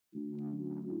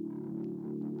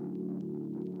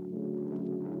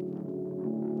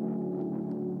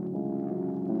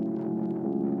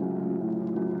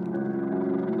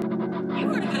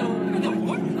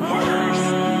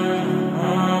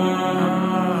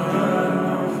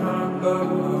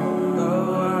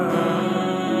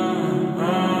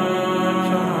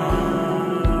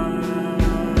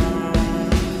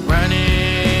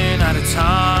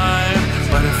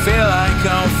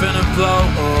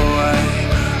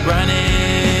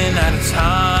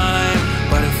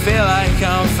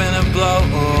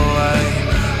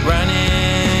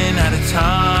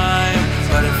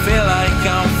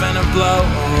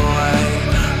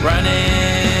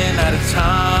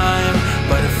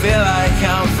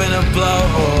finna blow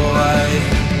away.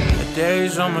 The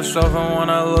days on my sofa when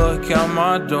I look out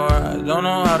my door. I don't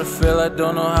know how to feel, I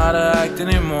don't know how to act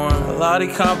anymore. A lot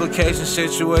of complications,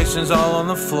 situations all on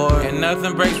the floor, and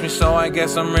nothing breaks me, so I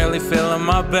guess I'm really feeling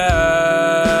my best.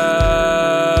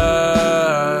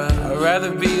 I'd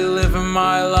rather be living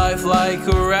my life like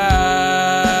a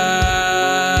rat.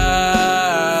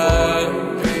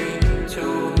 4, 3,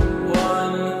 2,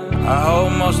 1. I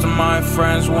hope most of my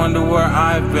friends wonder where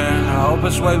I've been. I hope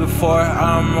it's way before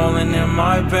I'm rolling in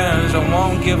my Benz. I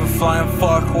won't give a flying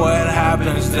fuck what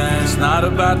happens then. It's not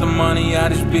about the money, I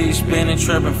just be spinning,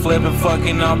 tripping, flipping,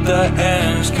 fucking up the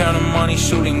ends. Counting money,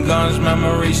 shooting guns,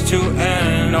 memories to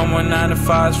end. No more 9 to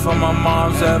 5s for my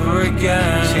moms ever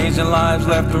again. Changing lives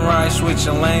left and right,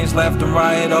 switching lanes left and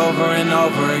right, over and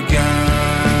over again.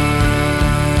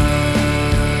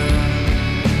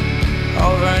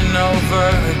 Over and over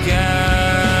again.